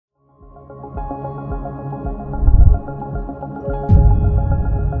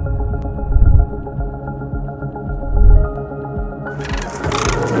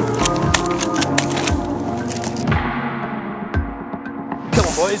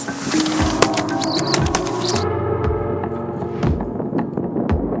boys.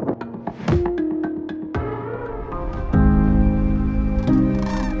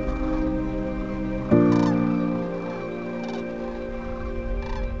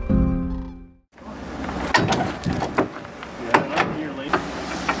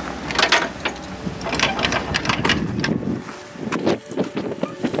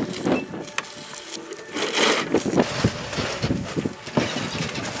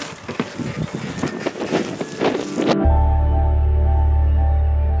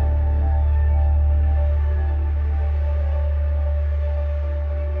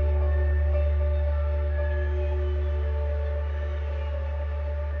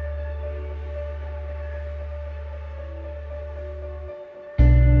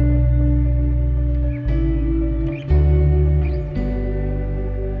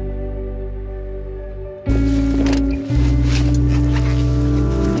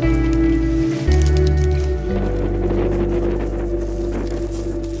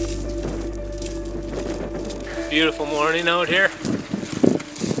 Beautiful morning out here.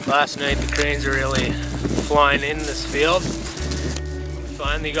 Last night the cranes were really flying in this field.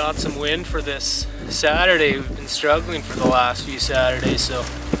 Finally got some wind for this Saturday. We've been struggling for the last few Saturdays, so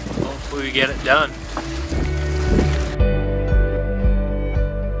hopefully we get it done.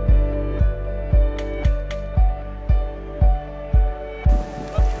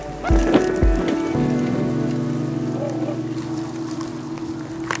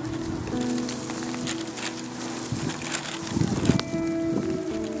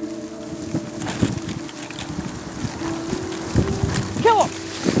 Kill him!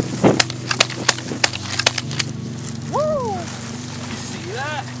 Woo! You see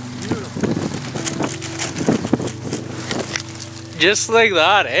that? Beautiful. Just like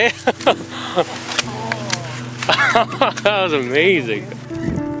that, eh? That was amazing.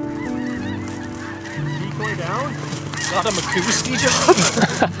 Decoy down. Got a Makuski job.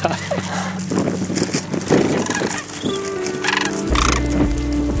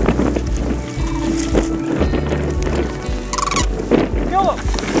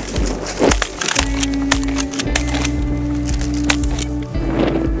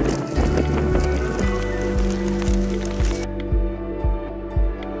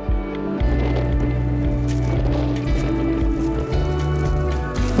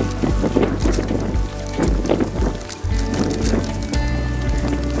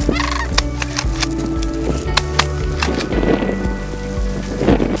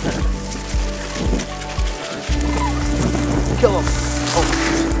 Kill him. Oh.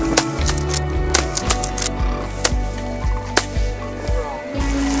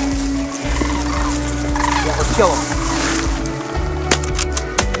 Yeah, let's kill him.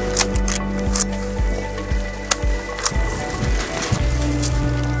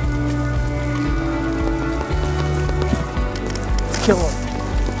 Let's kill him.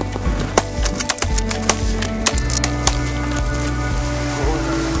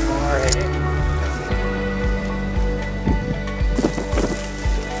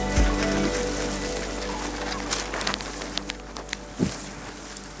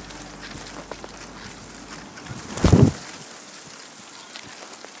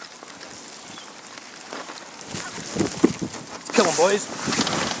 Kill them, boys.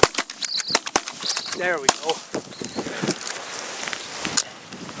 There we go.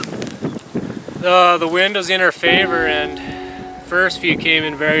 The wind was in our favor, and first few came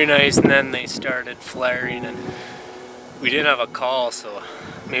in very nice, and then they started flaring, and we didn't have a call, so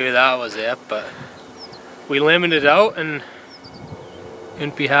maybe that was it, but we limited out and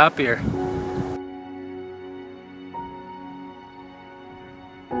couldn't be happier.